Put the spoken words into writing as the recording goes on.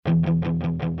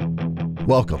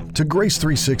Welcome to Grace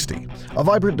 360, a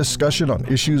vibrant discussion on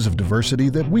issues of diversity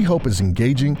that we hope is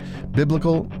engaging,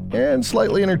 biblical, and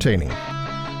slightly entertaining.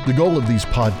 The goal of these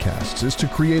podcasts is to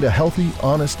create a healthy,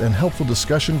 honest, and helpful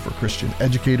discussion for Christian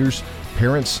educators,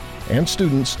 parents, and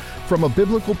students from a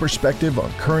biblical perspective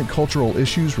on current cultural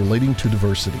issues relating to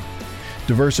diversity.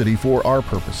 Diversity, for our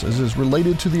purposes, is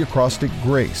related to the acrostic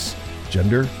GRACE: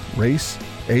 gender, race,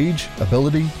 age,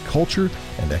 ability, culture,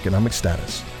 and economic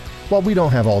status. While we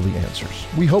don't have all the answers,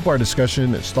 we hope our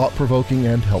discussion is thought-provoking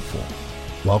and helpful.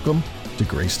 Welcome to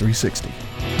Grace 360.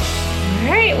 All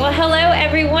right. Well, hello,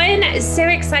 everyone. So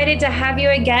excited to have you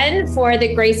again for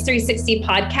the Grace 360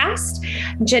 podcast.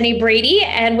 Jenny Brady,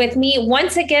 and with me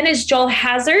once again is Joel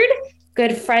Hazard,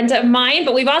 good friend of mine,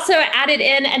 but we've also added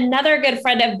in another good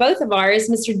friend of both of ours,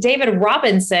 Mr. David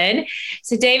Robinson.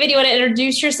 So David, you want to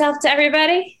introduce yourself to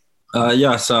everybody?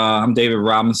 Yes, I'm David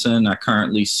Robinson. I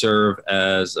currently serve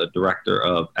as a director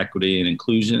of equity and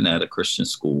inclusion at a Christian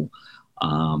school.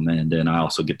 And then I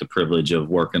also get the privilege of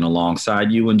working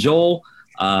alongside you and Joel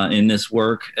in this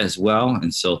work as well.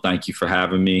 And so thank you for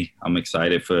having me. I'm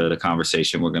excited for the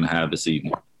conversation we're going to have this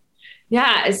evening.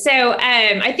 Yeah. So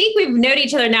I think we've known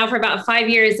each other now for about 5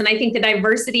 years. And I think the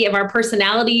diversity of our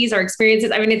personalities, our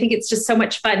experiences, I think it's just so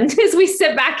much fun as we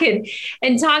sit back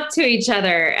and talk to each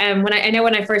other. When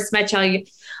I first met y'all,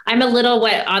 I'm a little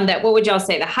on what would y'all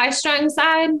say, the high strung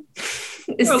side?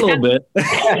 A little bit.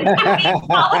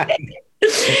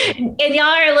 And y'all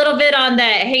are a little bit on the,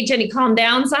 hey, Jenny, calm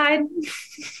down side.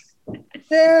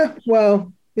 Yeah.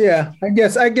 Well, yeah, I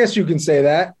guess you can say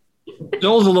that.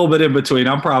 Joel's a little bit in between.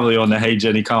 I'm probably on the hey,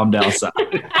 Jenny, calm down side.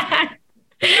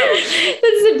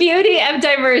 That's the beauty of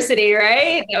diversity,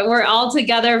 right? We're all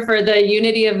together for the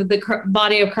unity of the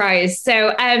body of Christ.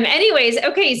 So anyways,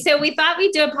 okay, so we thought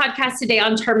we'd do a podcast today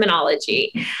on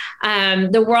terminology.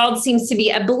 The world seems to be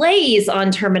ablaze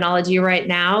on terminology right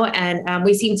now, and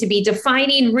we seem to be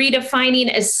defining,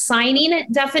 redefining, assigning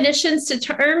definitions to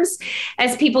terms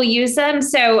as people use them.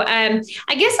 So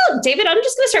I guess, David, I'm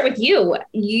just going to start with you.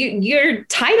 Your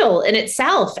title in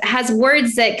itself has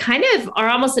words that kind of are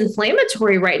almost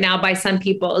inflammatory right now by some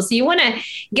people. So you want to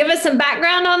give us some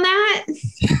background on that?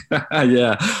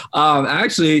 Yeah.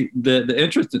 Actually, the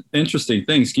interesting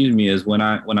thing, is when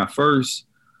I first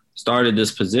started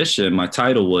this position, my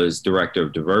title was Director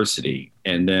of Diversity.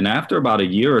 And then after about a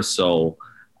year or so,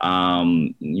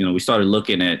 we started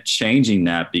looking at changing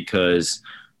that because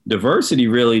diversity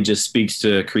really just speaks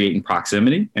to creating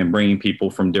proximity and bringing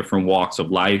people from different walks of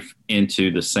life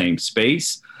into the same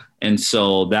space. And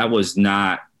so that was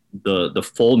not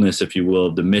the fullness, if you will,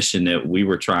 of the mission that we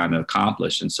were trying to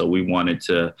accomplish. And so we wanted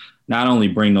to not only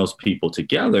bring those people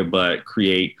together, but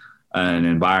create an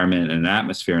environment and an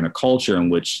atmosphere and a culture in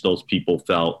which those people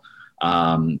felt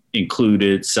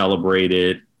included,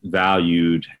 celebrated,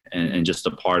 valued, and just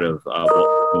a part of what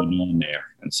was going on there.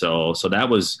 And so that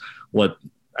was what,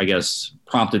 I guess,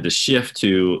 prompted the shift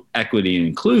to equity and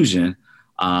inclusion.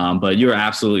 But you're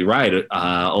absolutely right.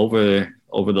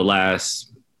 Over the last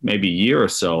maybe year or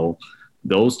so,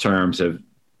 those terms have,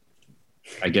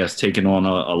 I guess, taken on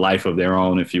a life of their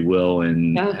own, if you will,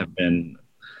 and have been,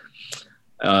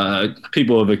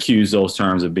 people have accused those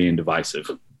terms of being divisive.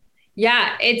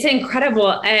 Yeah, it's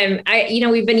incredible.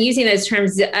 We've been using those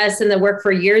terms, us in the work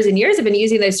for years and years have been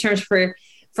using those terms for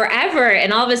forever.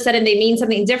 And all of a sudden they mean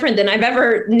something different than I've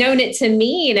ever known it to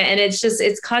mean. And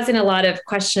it's causing a lot of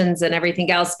questions and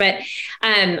everything else. But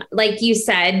like you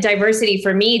said, diversity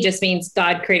for me just means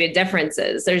God created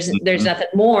differences. There's nothing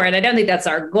more. And I don't think that's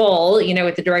our goal,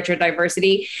 with the Director of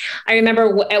Diversity. I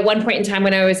remember at one point in time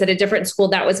when I was at a different school,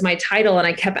 that was my title. And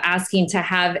I kept asking to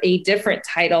have a different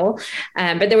title.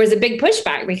 But there was a big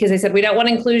pushback because they said, we don't want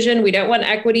inclusion. We don't want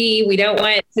equity.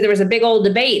 So there was a big old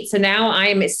debate. So now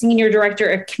I'm a Senior Director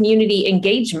of Community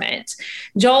Engagement.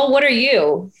 Joel, what are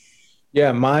you?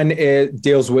 Yeah, mine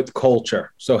deals with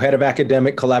culture. So head of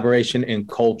academic collaboration and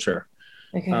culture.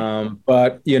 Okay.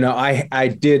 But, I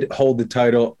did hold the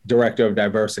title Director of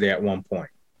Diversity at one point.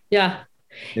 Yeah.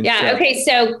 Okay.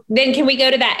 So then can we go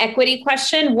to that equity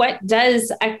question? What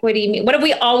does equity mean? What have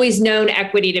we always known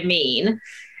equity to mean?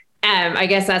 I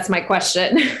guess that's my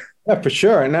question. Yeah, for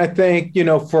sure. And I think,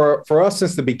 for us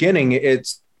since the beginning,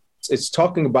 it's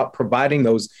talking about providing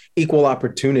those equal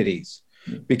opportunities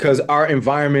because our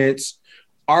environments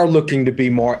are looking to be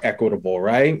more equitable,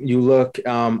 right? You look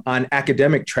on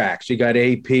academic tracks, you got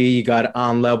AP, you got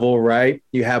on level, right?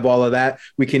 You have all of that.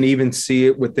 We can even see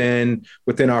it within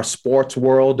our sports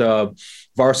world of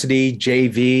varsity,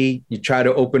 JV. You try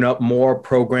to open up more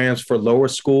programs for lower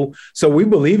school. So we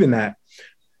believe in that.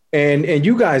 And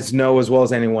you guys know as well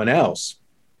as anyone else,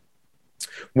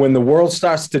 when the world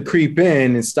starts to creep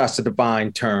in and starts to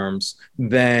define terms,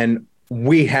 then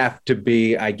we have to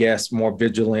be, I guess, more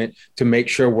vigilant to make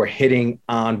sure we're hitting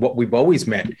on what we've always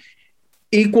meant.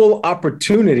 Equal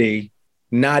opportunity,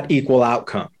 not equal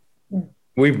outcome.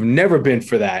 We've never been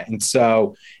for that. And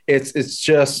so it's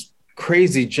just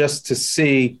crazy just to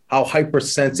see how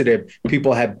hypersensitive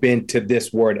people have been to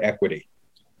this word equity.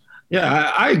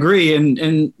 Yeah, I agree.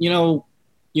 And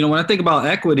when I think about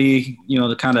equity,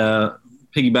 to kind of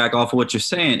piggyback off of what you're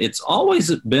saying, it's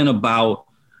always been about,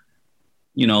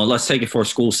 let's take it for a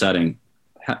school setting,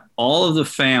 all of the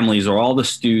families or all the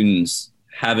students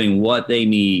having what they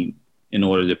need in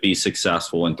order to be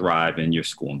successful and thrive in your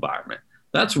school environment.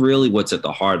 That's really what's at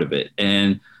the heart of it.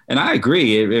 And I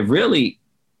agree. It really,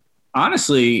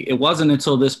 honestly, it wasn't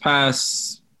until this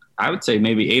past, I would say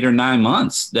maybe 8 or 9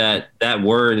 months that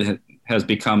word has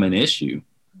become an issue.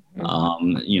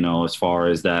 As far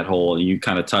as that whole, you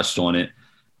kind of touched on it,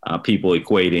 people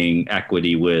equating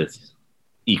equity with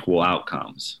equal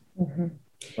outcomes. Mm-hmm.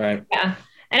 Right. Yeah.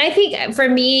 And I think for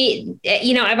me,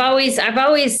 I've always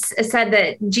said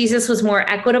that Jesus was more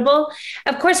equitable.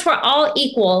 Of course, we're all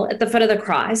equal at the foot of the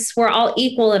cross. We're all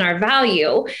equal in our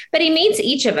value, but he meets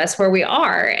each of us where we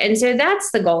are. And so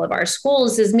that's the goal of our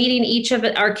schools, is meeting each of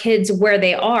our kids where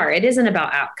they are. It isn't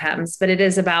about outcomes, but it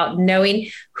is about knowing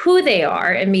who they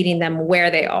are and meeting them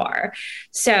where they are.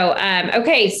 So,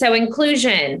 so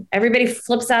inclusion, everybody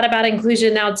flips out about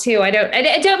inclusion now too. I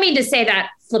don't mean to say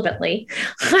that flippantly.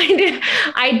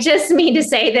 I just mean to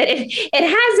say that it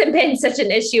hasn't been such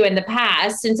an issue in the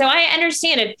past. And so I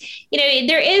understand it.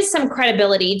 There is some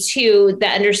credibility to the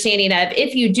understanding of,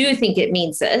 if you do think it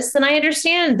means this, then I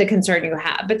understand the concern you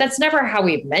have, but that's never how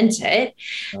we meant it.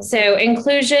 Okay. So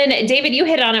inclusion, David, you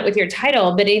hit on it with your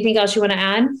title, but anything else you want to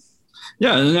add?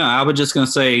 Yeah, I was just going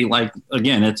to say,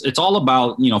 again, it's all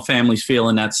about, families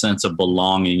feeling that sense of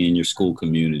belonging in your school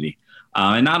community.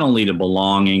 And not only the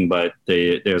belonging, but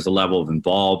there's a level of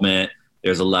involvement,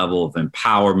 there's a level of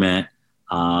empowerment,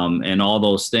 and all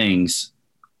those things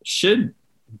should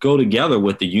go together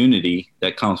with the unity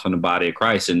that comes from the body of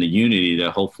Christ and the unity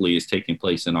that hopefully is taking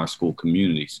place in our school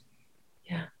communities.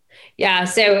 Yeah.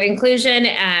 So inclusion,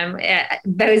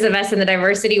 those of us in the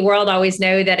diversity world always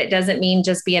know that it doesn't mean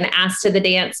just being asked to the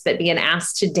dance, but being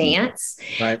asked to dance.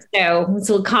 Right. So it's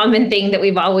a common thing that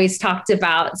we've always talked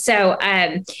about. So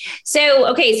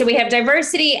we have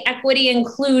diversity, equity,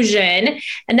 inclusion.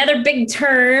 Another big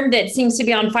term that seems to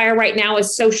be on fire right now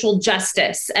is social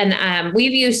justice. And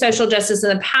we've used social justice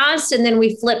in the past, and then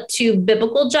we flipped to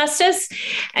biblical justice.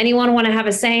 Anyone want to have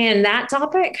a say in that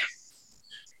topic?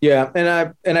 Yeah,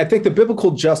 and I think the biblical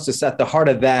justice at the heart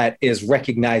of that is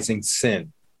recognizing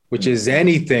sin, which is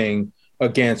anything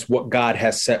against what God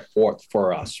has set forth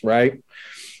for us, right?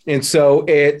 And so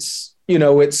it's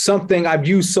something I've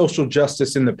used social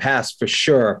justice in the past for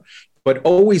sure, but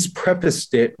always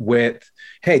prefaced it with,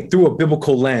 hey, through a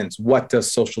biblical lens, what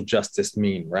does social justice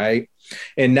mean, right?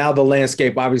 And now the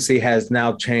landscape obviously has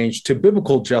now changed to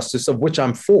biblical justice, of which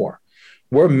I'm for.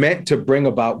 We're meant to bring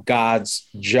about God's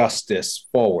justice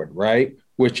forward, right?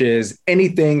 Which is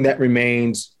anything that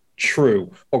remains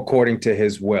true according to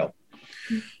his will.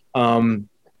 And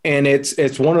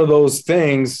it's one of those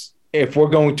things, if we're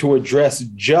going to address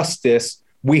justice,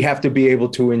 we have to be able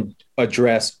to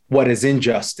address what is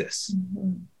injustice,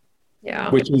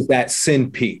 which is that sin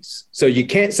piece. So you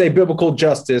can't say biblical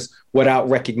justice without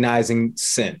recognizing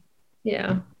sin.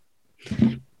 Yeah.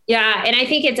 Yeah. And I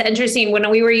think it's interesting, when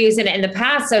we were using it in the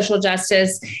past, social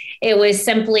justice, it was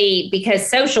simply because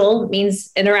social means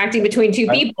interacting between two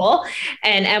people.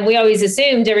 And we always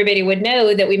assumed everybody would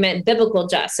know that we meant biblical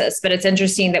justice. But it's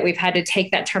interesting that we've had to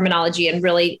take that terminology and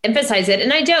really emphasize it.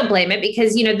 And I don't blame it,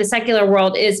 because, the secular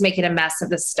world is making a mess of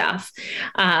this stuff.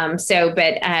 So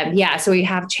we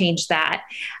have changed that.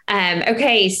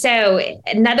 So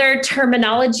another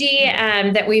terminology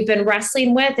that we've been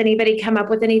wrestling with. Anybody come up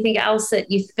with anything else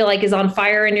that you feel like is on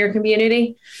fire in your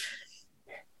community?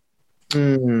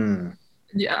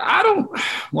 Yeah,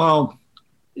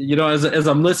 as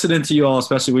I'm listening to you all,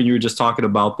 especially when you were just talking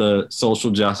about the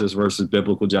social justice versus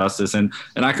biblical justice, and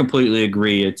I completely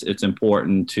agree. It's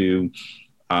important to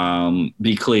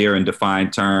be clear and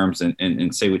define terms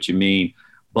and say what you mean.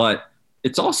 But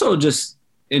it's also just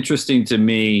interesting to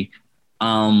me,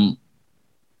 the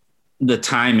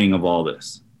timing of all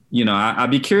this. I'd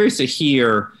be curious to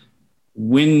hear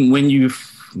when you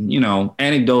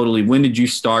anecdotally, when did you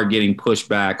start getting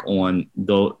pushback on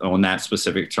that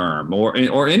specific term, or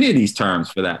any of these terms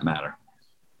for that matter?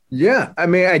 Yeah, I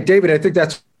mean, David, I think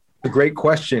that's a great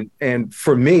question. And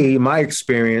for me, my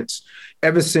experience,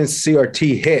 ever since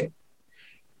CRT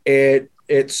hit,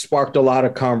 it sparked a lot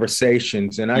of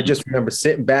conversations. And I just remember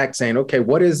sitting back saying, okay,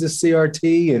 what is this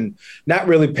CRT? And not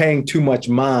really paying too much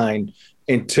mind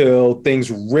until things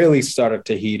really started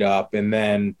to heat up. And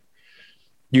then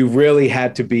you really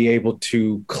had to be able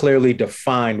to clearly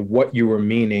define what you were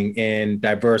meaning in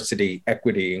diversity,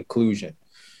 equity, inclusion.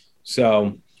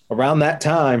 So around that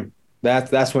time,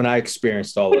 that's when I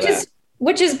experienced all of that.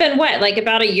 Which has been what, like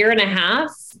about a year and a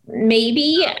half,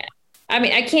 maybe? I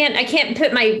mean, I can't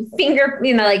put my finger,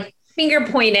 finger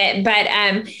point it, but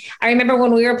I remember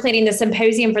when we were planning the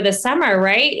symposium for the summer,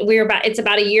 right? We were about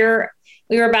a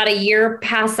year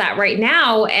past that right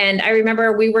now. And I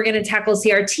remember we were going to tackle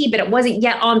CRT, but it wasn't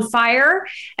yet on fire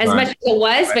as much as it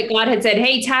was, but God had said,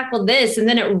 hey, tackle this. And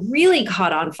then it really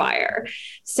caught on fire.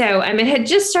 So, it had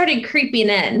just started creeping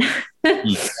in.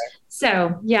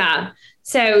 So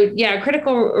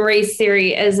critical race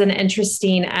theory is an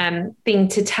interesting thing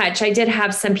to touch. I did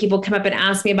have some people come up and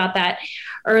ask me about that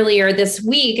earlier this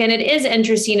week. And it is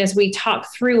interesting as we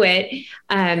talk through it,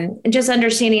 just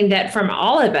understanding that from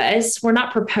all of us, we're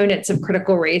not proponents of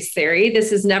critical race theory. This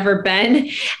has never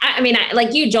been,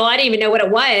 like you, Joel, I didn't even know what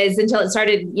it was until it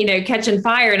started, catching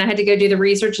fire, and I had to go do the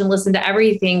research and listen to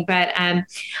everything. But I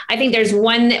think there's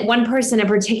one person in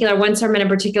particular, one sermon in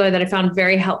particular that I found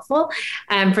very helpful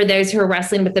for those who are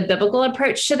wrestling with the biblical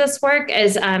approach to this work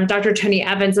is Dr. Tony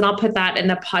Evans. And I'll put that in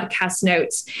the podcast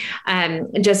notes.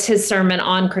 Just his sermon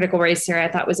on critical race theory, I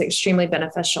thought was extremely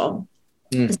beneficial.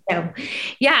 So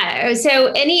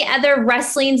any other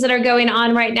wrestlings that are going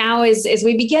on right now as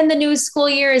we begin the new school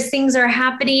year, as things are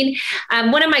happening?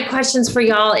 One of my questions for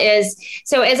y'all is,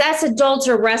 so as us adults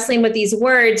are wrestling with these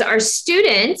words, our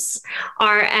students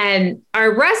are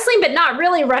wrestling, but not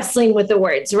really wrestling with the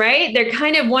words, right? They're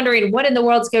kind of wondering what in the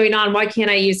world's going on? Why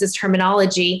can't I use this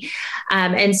terminology?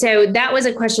 And so that was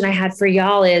a question I had for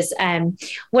y'all is,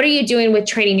 what are you doing with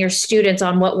training your students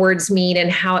on what words mean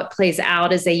and how it plays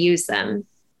out as they use them?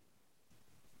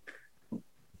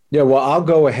 Yeah, well, I'll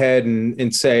go ahead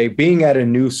and say, being at a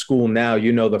new school now,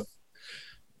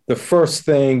 the first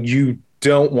thing you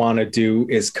don't want to do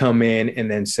is come in and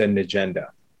then set an agenda.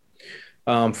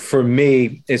 For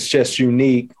me, it's just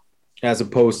unique as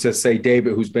opposed to, say,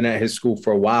 David, who's been at his school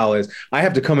for a while, is I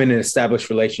have to come in and establish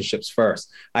relationships first.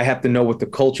 I have to know what the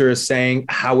culture is saying,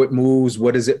 how it moves,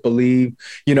 what does it believe,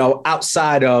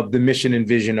 outside of the mission and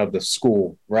vision of the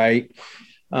school, right?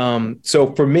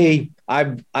 So for me,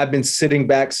 I've been sitting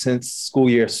back since school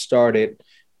year started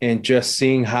and just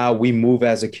seeing how we move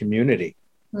as a community.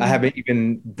 Mm-hmm. I haven't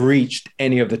even breached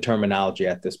any of the terminology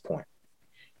at this point.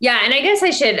 Yeah. And I guess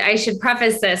I should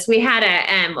preface this. We had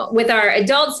with our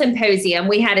adult symposium,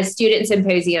 we had a student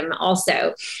symposium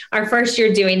also, our first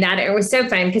year doing that. And it was so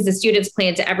fun because the students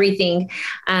planned everything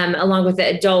along with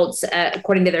the adults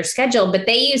according to their schedule, but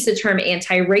they used the term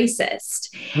anti-racist.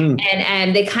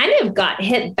 And they kind of got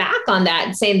hit back on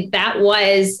that, saying that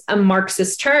was a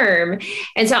Marxist term.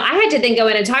 And so I had to then go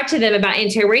in and talk to them about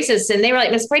anti-racist. And they were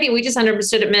like, Ms. Brady, we just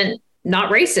understood it meant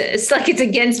not racist, like it's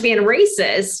against being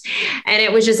racist. And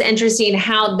it was just interesting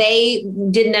how they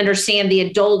didn't understand the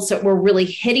adults that were really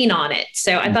hitting on it.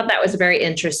 So I thought that was very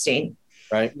interesting.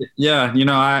 Right. Yeah.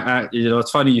 I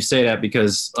it's funny you say that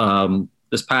because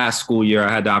this past school year,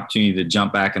 I had the opportunity to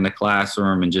jump back in the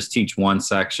classroom and just teach one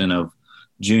section of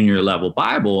junior level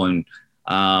Bible. And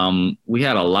we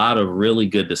had a lot of really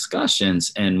good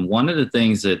discussions. And one of the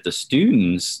things that the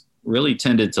students really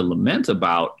tended to lament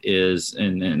about is,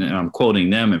 and I'm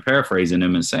quoting them and paraphrasing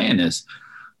them and saying this,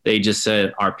 they just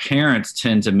said, our parents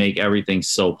tend to make everything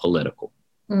so political,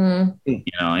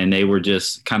 and they were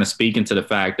just kind of speaking to the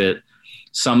fact that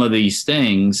some of these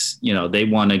things, they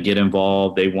want to get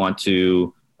involved. They want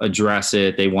to address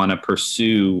it. They want to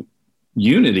pursue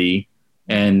unity,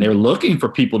 and they're looking for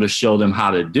people to show them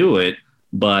how to do it.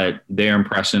 But their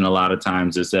impression a lot of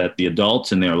times is that the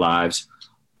adults in their lives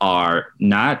are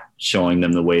not showing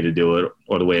them the way to do it,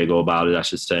 or the way to go about it, I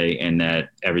should say, and that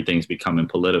everything's becoming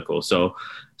political. So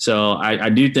I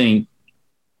do think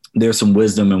there's some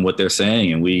wisdom in what they're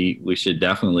saying, and we should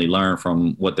definitely learn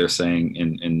from what they're saying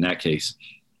in that case.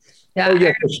 Yeah. Oh,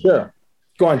 yeah, for sure.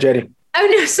 Go on, JD. Oh,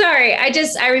 no, sorry.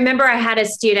 I remember I had a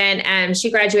student,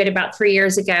 she graduated about 3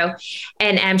 years ago,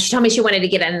 and she told me she wanted to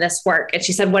get into this work. And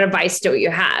she said, what advice do you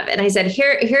have? And I said,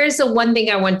 here's the one thing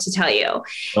I want to tell you.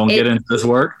 Don't get into this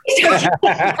work. No,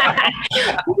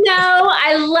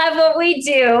 I love what we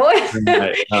do.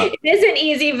 It isn't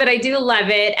easy, but I do love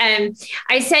it. And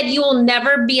I said, you will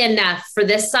never be enough for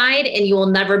this side, and you will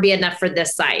never be enough for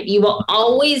this side. You will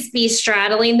always be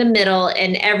straddling the middle,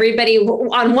 and everybody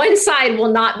on one side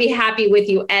will not be happy happy with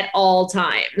you at all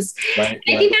times. Right.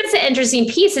 I think that's the interesting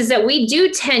piece, is that we do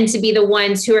tend to be the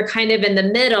ones who are kind of in the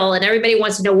middle, and everybody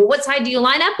wants to know, well, what side do you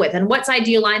line up with? And what side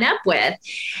do you line up with?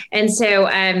 And so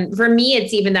for me,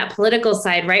 it's even that political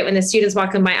side, right? When the students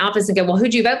walk in my office and go, well,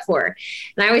 who'd you vote for?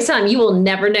 And I always tell them, you will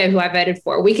never know who I voted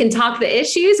for. We can talk the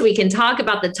issues, we can talk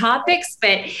about the topics,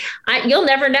 but you'll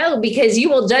never know, because you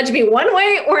will judge me one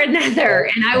way or another.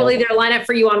 And I will either line up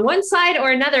for you on one side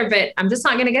or another, but I'm just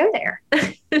not going to go there.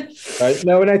 Right.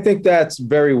 No, and I think that's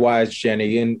very wise,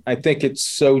 Jenny. And I think it's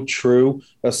so true,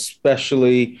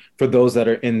 especially for those that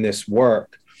are in this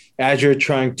work, as you're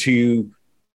trying to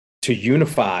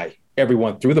unify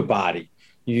everyone through the body.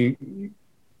 You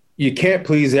can't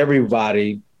please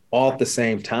everybody all at the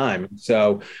same time.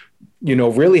 So,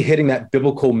 really hitting that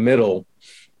biblical middle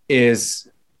is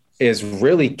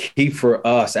really key for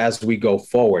us as we go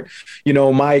forward.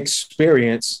 My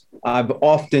experience, I've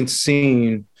often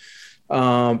seen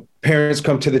parents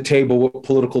come to the table with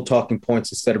political talking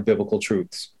points instead of biblical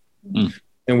truths.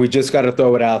 And we just got to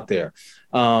throw it out there.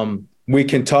 We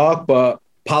can talk, but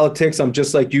politics, I'm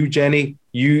just like you, Jenny.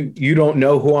 You don't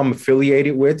know who I'm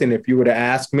affiliated with. And if you were to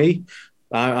ask me,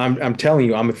 I'm telling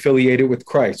you, I'm affiliated with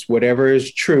Christ. Whatever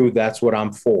is true, that's what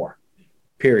I'm for,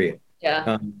 period.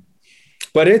 Yeah.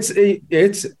 But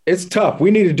it's tough.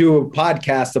 We need to do a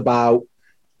podcast about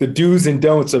the do's and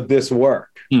don'ts of this work.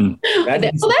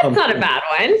 That's not a bad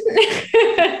one.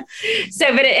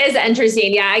 But it is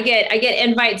interesting. Yeah, I get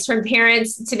invites from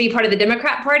parents to be part of the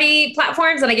Democrat Party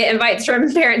platforms, and I get invites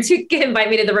from parents who can invite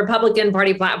me to the Republican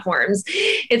Party platforms.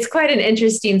 It's quite an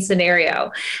interesting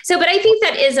scenario. But I think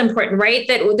that is important, right?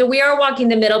 That we are walking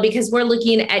the middle, because we're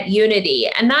looking at unity.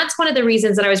 And that's one of the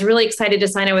reasons that I was really excited to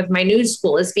sign up with my new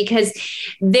school, is because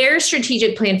their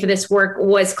strategic plan for this work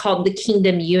was called the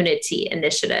Kingdom Unity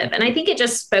Initiative. And I think it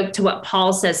just spoke to what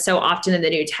Paul says so often in the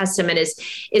New Testament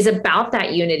is about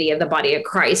that unity of the body of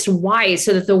Christ. Why?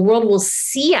 So that the world will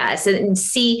see us and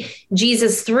see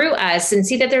Jesus through us and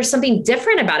see that there's something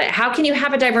different about it. How can you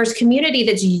have a diverse community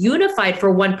that's unified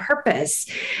for one purpose?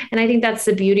 And I think that's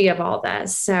the beauty of all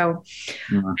this. So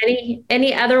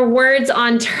any other words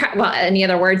on, any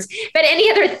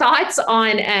other thoughts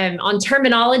on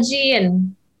terminology?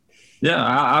 And yeah,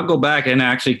 I'll go back and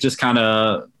actually just kind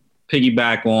of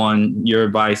piggyback on your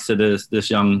advice to this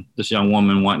young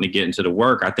woman wanting to get into the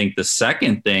work. I think the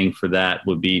second thing for that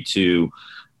would be to,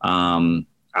 I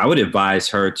would advise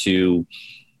her to,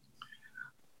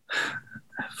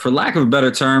 for lack of a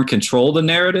better term, control the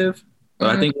narrative.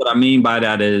 But I think what I mean by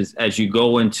that is, as you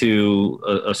go into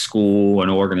a school, an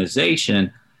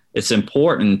organization, it's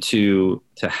important to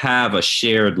have a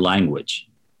shared language.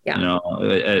 Yeah.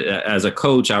 As a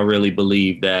coach, I really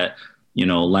believe that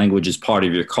language is part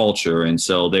of your culture. And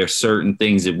so there's certain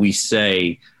things that we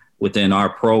say within our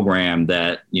program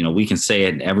that, we can say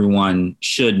it and everyone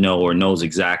should know or knows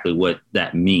exactly what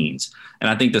that means. And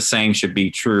I think the same should be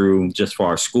true just for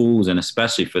our schools, and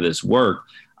especially for this work.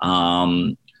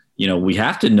 We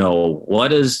have to know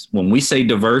when we say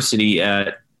diversity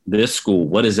at this school,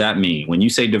 what does that mean? When you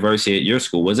say diversity at your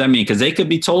school, what does that mean? Because they could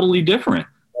be totally different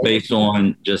based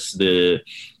on just the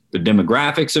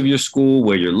demographics of your school,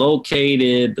 where you're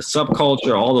located, the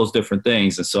subculture, all those different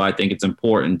things. And so I think it's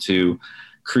important to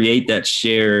create that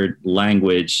shared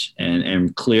language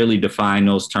and clearly define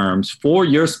those terms for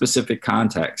your specific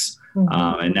context.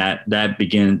 And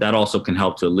that also can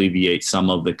help to alleviate some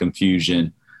of the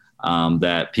confusion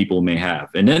that people may have.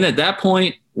 And then at that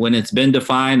point, when it's been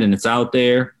defined and it's out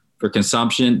there for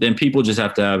consumption, then people just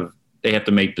have to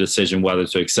make the decision whether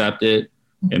to accept it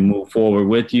and move forward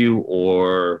with you,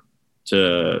 or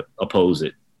to oppose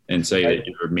it and say that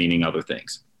you're meaning other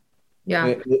things.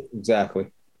 Yeah,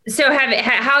 exactly. So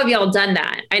how have y'all done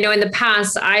that? I know in the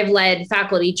past I've led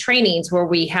faculty trainings where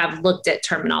we have looked at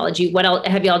terminology. What else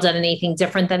have y'all done? Anything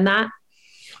different than that?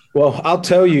 Well, I'll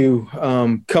tell you,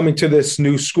 coming to this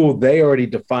new school, they already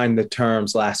defined the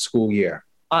terms last school year.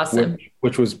 Awesome.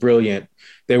 Which was brilliant.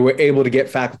 They were able to get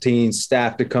faculty and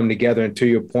staff to come together. And to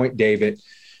your point, David,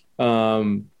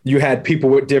 you had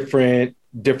people with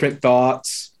different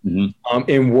thoughts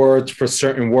in words for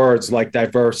certain words like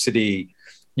diversity,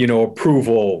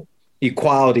 approval,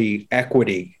 equality,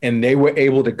 equity. And they were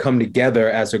able to come together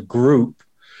as a group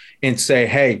and say,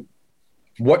 hey,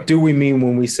 what do we mean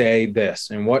when we say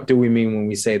this? And what do we mean when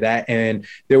we say that? And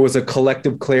there was a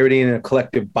collective clarity and a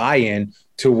collective buy-in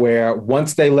to where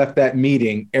once they left that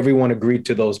meeting, everyone agreed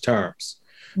to those terms.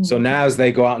 So now as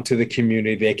they go out into the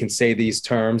community, they can say these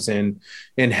terms and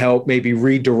help maybe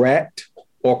redirect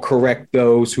or correct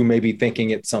those who may be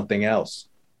thinking it's something else.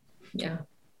 Yeah.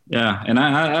 Yeah. And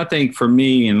I think for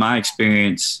me, in my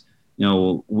experience,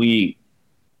 we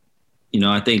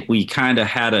I think we kind of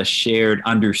had a shared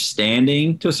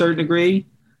understanding to a certain degree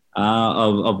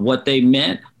of what they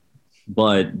meant.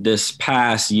 But this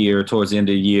past year, towards the end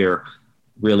of the year,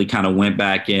 really kind of went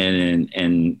back in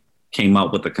and came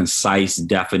up with a concise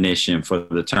definition for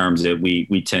the terms that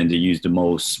we tend to use the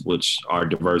most, which are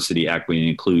diversity, equity, and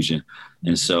inclusion.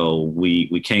 And so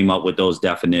we came up with those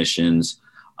definitions,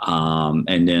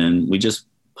 and then we just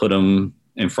put them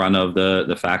in front of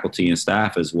the faculty and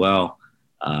staff as well,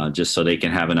 just so they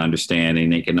can have an understanding.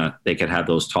 They can have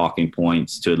those talking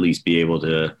points to at least be able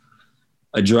to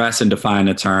address and define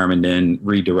a term, and then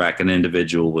redirect an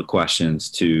individual with questions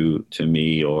to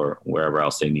me or wherever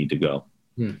else they need to go.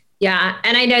 Yeah.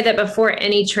 And I know that before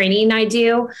any training I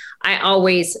do, I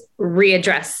always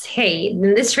readdress, hey,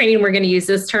 in this training, we're going to use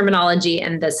this terminology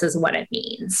and this is what it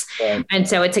means. Right. And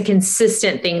so it's a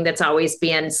consistent thing that's always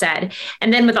being said.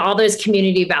 And then with all those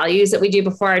community values that we do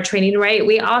before our training, right,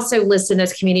 we also list in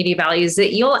those community values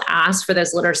that you'll ask for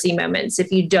those literacy moments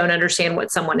if you don't understand what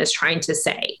someone is trying to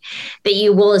say, that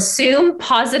you will assume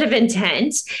positive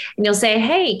intent and you'll say,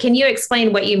 hey, can you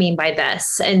explain what you mean by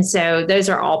this? And so those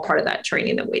are all part of that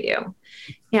training that we do.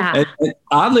 Yeah. And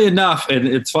oddly enough, and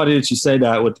it's funny that you say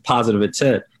that with the positive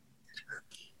intent.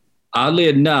 Oddly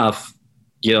enough,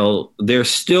 there's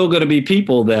still going to be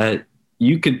people that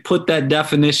you could put that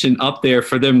definition up there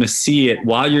for them to see it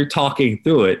while you're talking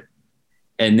through it,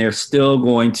 and they're still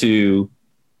going to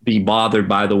be bothered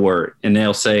by the word. And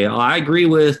they'll say, oh, I agree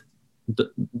with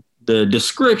the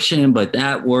description, but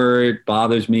that word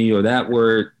bothers me or that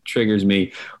word triggers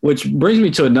me, which brings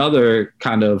me to another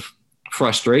kind of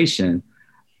frustration.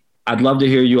 I'd love to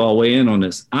hear you all weigh in on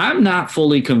this. I'm not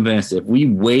fully convinced if we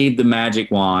waved the magic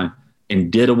wand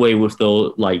and did away with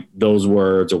those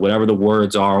words or whatever the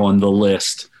words are on the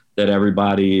list that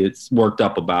everybody is worked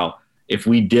up about, if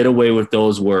we did away with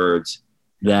those words,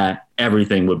 that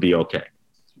everything would be okay.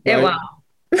 Yeah, right?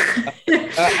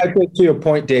 I think to your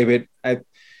point, David,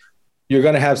 you're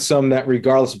going to have some that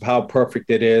regardless of how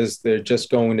perfect it is, they're just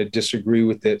going to disagree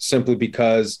with it simply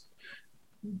because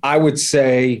I would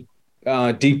say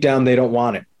deep down, they don't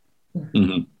want it.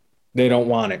 Mm-hmm. They don't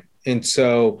want it. And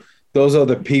so those are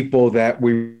the people that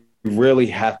we really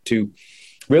have to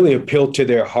really appeal to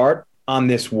their heart on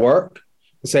this work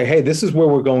and say, hey, this is where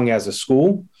we're going as a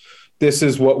school. This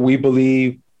is what we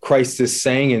believe Christ is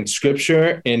saying in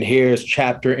scripture. And here's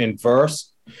chapter and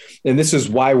verse. And this is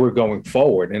why we're going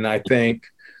forward. And I think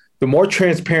the more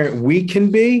transparent we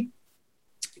can be,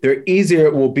 the easier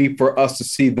it will be for us to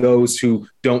see those who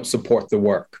don't support the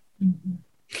work. Mm-hmm.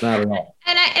 Not at all.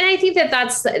 And I think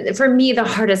that's, for me, the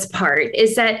hardest part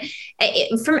is that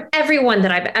from everyone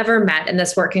that I've ever met in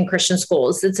this work in Christian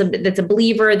schools, that's a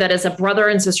believer, that is a brother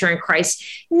and sister in Christ,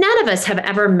 none of us have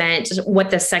ever meant what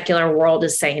the secular world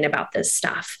is saying about this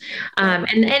stuff.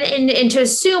 And to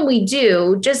assume we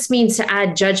do just means to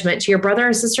add judgment to your brother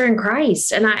or sister in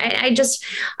Christ. And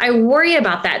I worry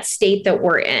about that state that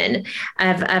we're in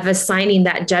of assigning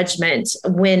that judgment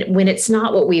when it's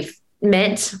not what we've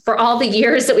meant for all the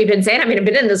years that we've been saying. I mean, I've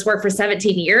been in this work for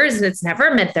 17 years and it's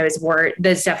never meant those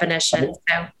definitions.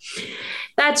 So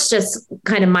that's just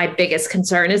kind of my biggest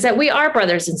concern, is that we are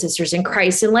brothers and sisters in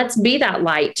Christ, and let's be that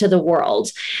light to the world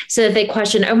so that they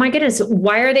question, oh my goodness,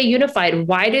 why are they unified?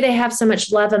 Why do they have so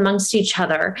much love amongst each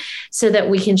other, so that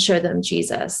we can show them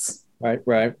Jesus. Right.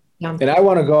 Yeah. And I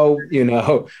want to go,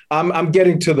 I'm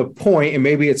getting to the point, and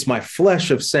maybe it's my flesh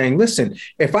of saying, listen,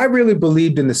 if I really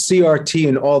believed in the CRT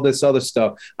and all this other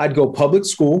stuff, I'd go public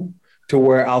school to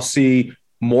where I'll see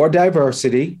more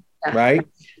diversity, right?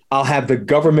 I'll have the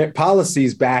government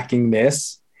policies backing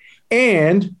this,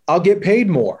 and I'll get paid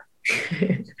more.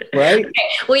 Right. Okay.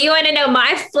 Well, you want to know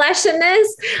my flesh in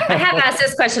this? I have asked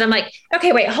this question. I'm like,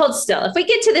 okay, wait, hold still. If we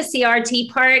get to the CRT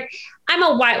part, I'm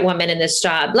a white woman in this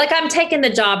job. Like, I'm taking the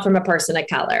job from a person of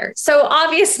color. So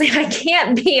obviously I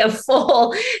can't be a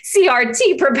full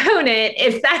CRT proponent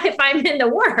if I'm in the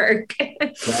work.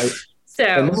 Right.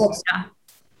 So,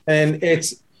 and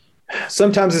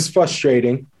sometimes it's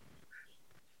frustrating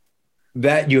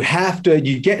that you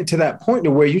get into that point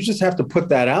to where you just have to put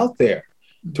that out there,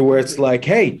 to where it's like,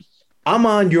 hey, I'm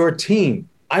on your team.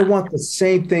 I want the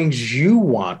same things you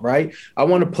want, right? I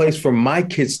want a place for my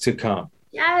kids to come.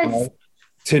 Yes. Right?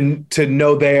 To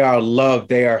know they are loved,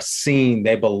 they are seen,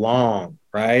 they belong,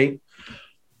 right?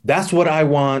 That's what I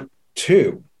want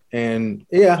too. And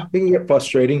yeah, it can get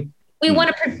frustrating. We want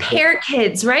to prepare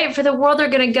kids, right, for the world they're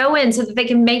going to go in so that they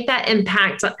can make that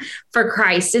impact for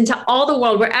Christ into all the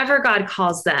world, wherever God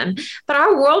calls them. But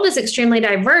our world is extremely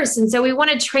diverse. And so we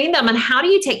want to train them on how do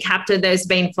you take captive those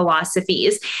vain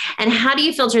philosophies and how do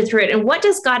you filter through it? And what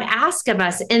does God ask of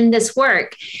us in this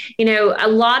work? You know, a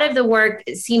lot of the work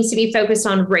seems to be focused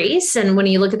on race. And when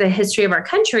you look at the history of our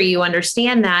country, you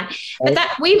understand that. But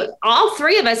that all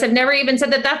three of us have never even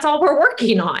said that that's all we're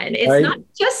working on. It's not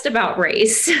just about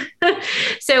race.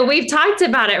 So we've talked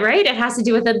about it, right? It has to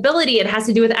do with ability. It has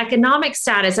to do with economic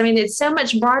status. I mean, it's so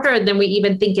much broader than we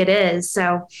even think it is.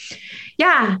 So,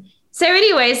 yeah. So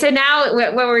anyway, so now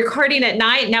we're recording at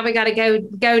night. Now we got to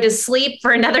go to sleep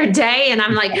for another day. And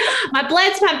I'm like, my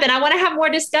blood's pumping. I want to have more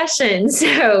discussion.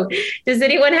 So does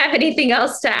anyone have anything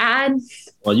else to add?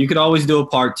 Well, you could always do a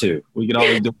part 2. We could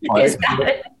always do a part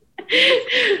 2.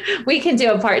 We can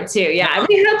do a part 2. Yeah.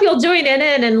 We hope you'll join in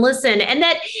and listen. And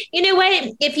that, you know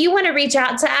what, if you want to reach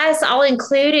out to us, I'll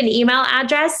include an email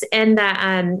address in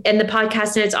the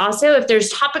podcast notes. Also, if there's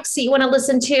topics that you want to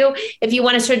listen to, if you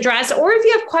want us to address, or if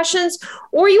you have questions,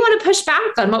 or you want to push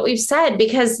back on what we've said,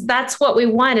 because that's what we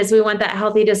want, is we want that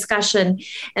healthy discussion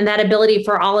and that ability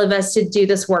for all of us to do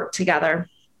this work together.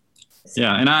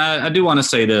 Yeah. And I do want to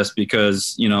say this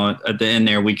because, you know, at the end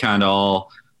there, we kind of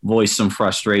all voice some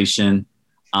frustration.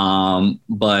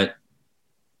 But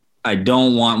I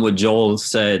don't want what Joel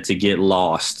said to get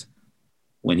lost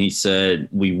when he said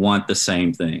we want the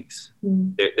same things.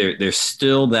 There's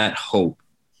still that hope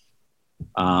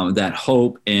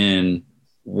in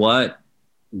what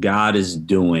God is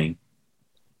doing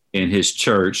in his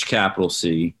church, capital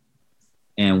C,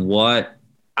 and what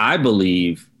I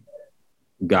believe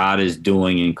God is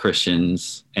doing in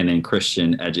Christians and in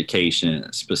Christian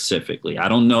education specifically. I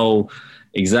don't know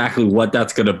exactly what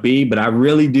that's going to be, but I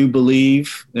really do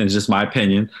believe, and it's just my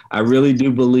opinion, I really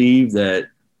do believe that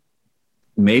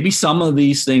maybe some of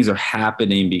these things are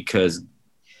happening because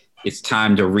it's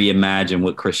time to reimagine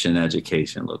what Christian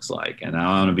education looks like. And I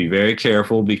want to be very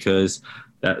careful because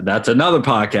that's another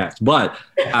podcast. But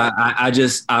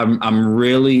I'm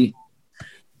really,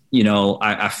 you know,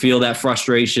 I feel that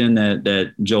frustration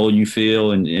that Joel, you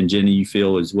feel, and Jenny, you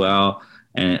feel as well.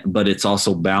 But it's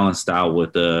also balanced out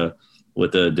with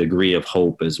a degree of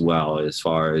hope as well, as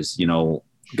far as, you know,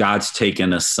 God's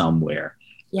taken us somewhere.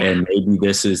 Yeah. And maybe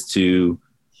this is to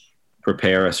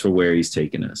prepare us for where he's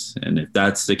taken us. And if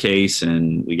that's the case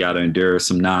and we got to endure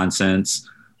some nonsense,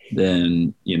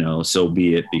 then, you know, so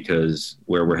be it, because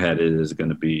where we're headed is going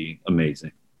to be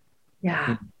amazing.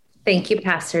 Yeah. Thank you,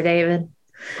 Pastor David.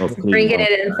 Bringing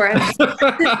it in for us.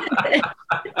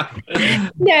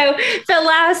 No, but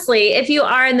lastly, if you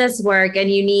are in this work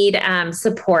and you need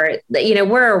support, you know,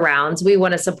 we're around. We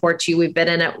want to support you. We've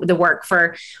been in the work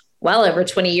for well over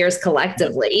 20 years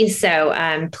collectively. So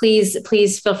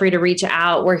please feel free to reach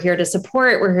out. We're here to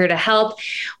support. We're here to help.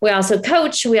 We also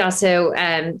coach. We also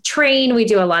train. We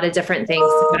do a lot of different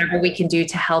things, whatever we can do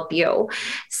to help you.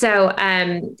 So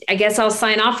I guess I'll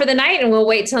sign off for the night and we'll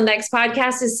wait till next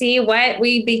podcast to see what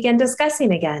we begin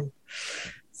discussing again.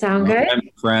 Sound good?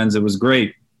 Friends, it was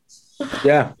great.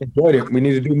 Yeah, enjoyed it. We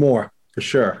need to do more. For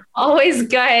sure. Always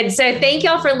good. So thank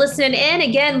y'all for listening in.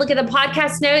 Again, look at the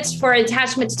podcast notes for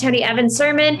attachment to Tony Evans'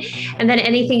 sermon and then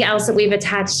anything else that we've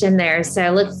attached in there.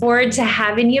 So look forward to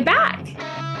having you back.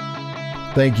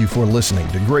 Thank you for listening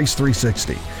to Grace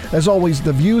 360. As always,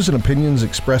 the views and opinions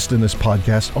expressed in this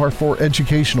podcast are for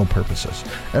educational purposes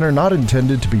and are not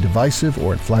intended to be divisive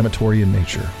or inflammatory in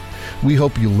nature. We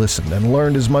hope you listened and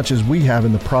learned as much as we have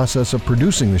in the process of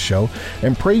producing the show,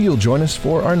 and pray you'll join us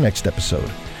for our next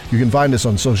episode. You can find us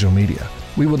on social media.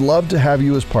 We would love to have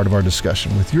you as part of our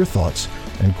discussion with your thoughts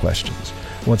and questions.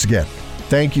 Once again,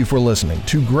 thank you for listening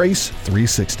to Grace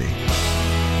 360.